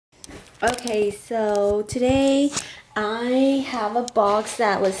Okay, so today I have a box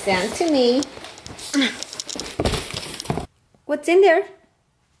that was sent to me. What's in there?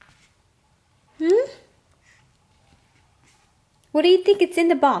 What do you think it's in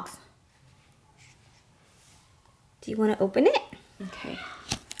the box? Do you want to open it? Okay.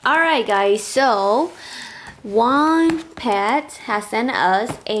 Alright guys, so WOPET has sent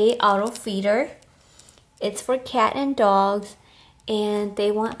us a auto feeder. It's for cat and dogs, and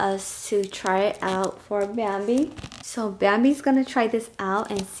they want us to try it out for Bambi. So Bambi's gonna try this out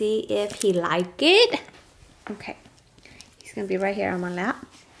and see if he like it. Okay, he's gonna be right here on my lap,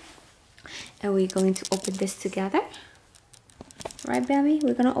 and we're going to open this together. Right, Bambi?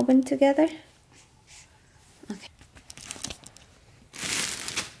 We're gonna open together. Okay.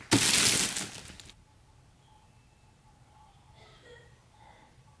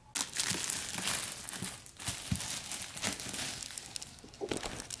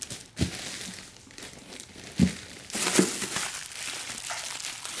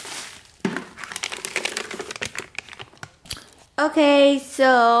 Okay,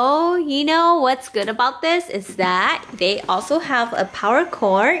 so you know what's good about this is that they also have a power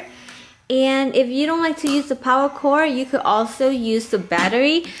cord. And if you don't like to use the power cord, you could also use the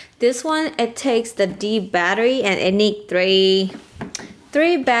battery. This one, it takes the D battery, and it needs three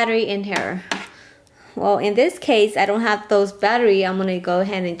battery in here. Well, in this case, I don't have those battery. I'm gonna go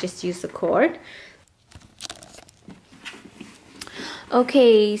ahead and just use the cord.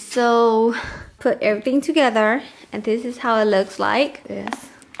 Okay, so put everything together, and this is how it looks like. This,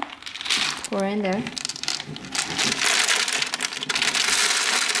 pour in there.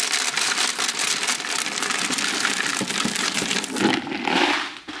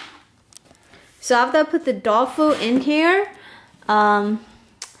 So after I put the dog food in here,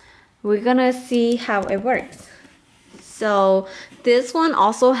 we're gonna see how it works. So this one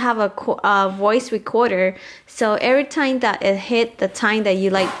also have a voice recorder. So every time that it hit the time that you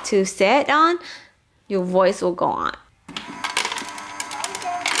like to set on, your voice will go on.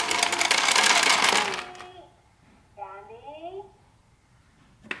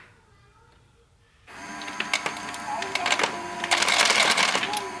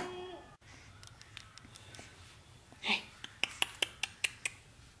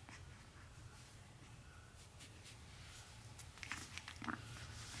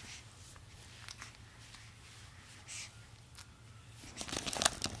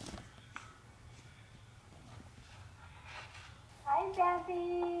 Hi,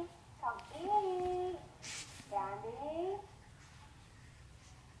 Bambi. Come eat. Bambi.